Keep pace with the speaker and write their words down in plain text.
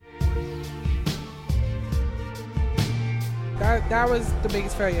that was the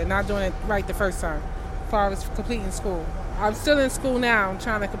biggest failure, not doing it right the first time. As far as completing school, I'm still in school now. I'm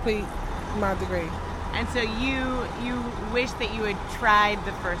trying to complete my degree. And so you wish that you had tried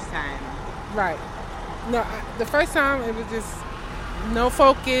the first time. Right. No, the first time it was just no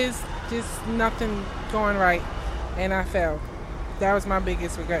focus, just nothing going right, and I failed. That was my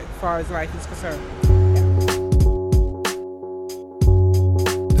biggest regret as far as life is concerned.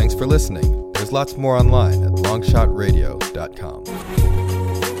 Thanks for listening. There's lots more online at longshotradio.com.